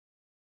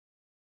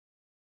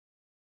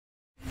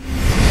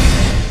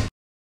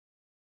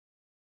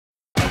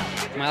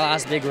My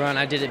last big run,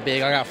 I did it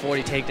big. I got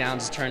 40 takedowns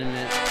this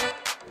tournament.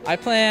 I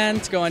plan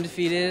to go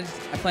undefeated.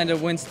 I plan to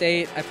win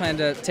state. I plan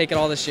to take it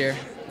all this year.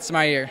 It's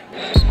my year.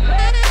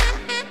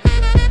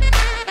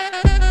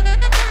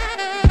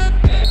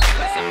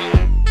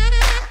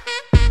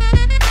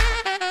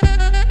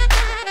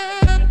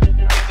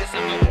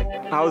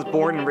 I was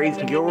born and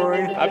raised in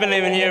Gilroy. I've been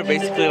living here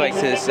basically like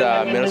since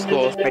middle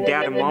school. My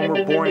dad and mom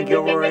were born in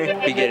Gilroy.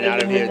 Be getting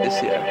out of here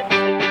this year.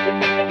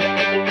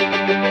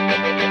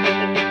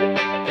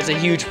 It's a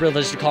huge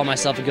privilege to call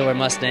myself a Gilroy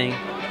Mustang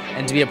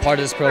and to be a part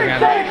of this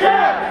program.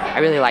 I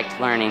really liked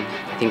learning.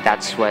 I think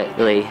that's what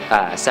really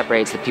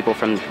separates the people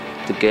from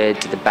the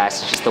good to the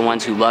best. It's just the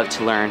ones who love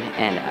to learn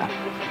and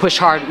push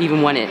hard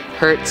even when it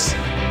hurts.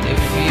 If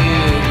you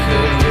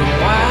could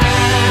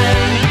rewind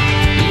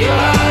your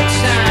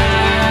time.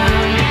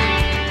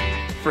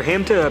 For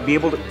him to be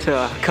able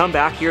to come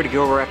back here to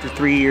Gilroy after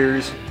 3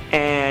 years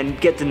and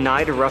get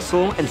denied to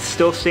wrestle and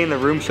still stay in the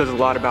room shows a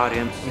lot about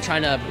him. I'm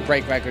trying to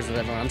break records with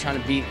everyone. I'm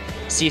trying to beat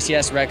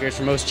CCS records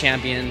for most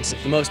champions,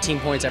 the most team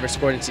points ever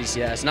scored in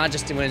CCS. Not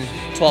just to win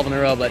 12 in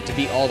a row, but to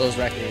beat all those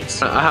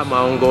records. I have my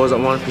own goals I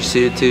want to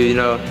pursue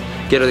to,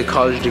 get a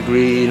college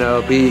degree,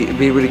 be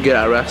really good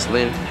at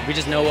wrestling. We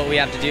just know what we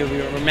have to do.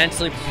 We're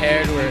mentally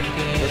prepared, we're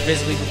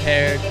physically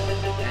prepared,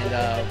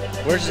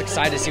 and we're just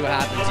excited to see what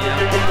happens,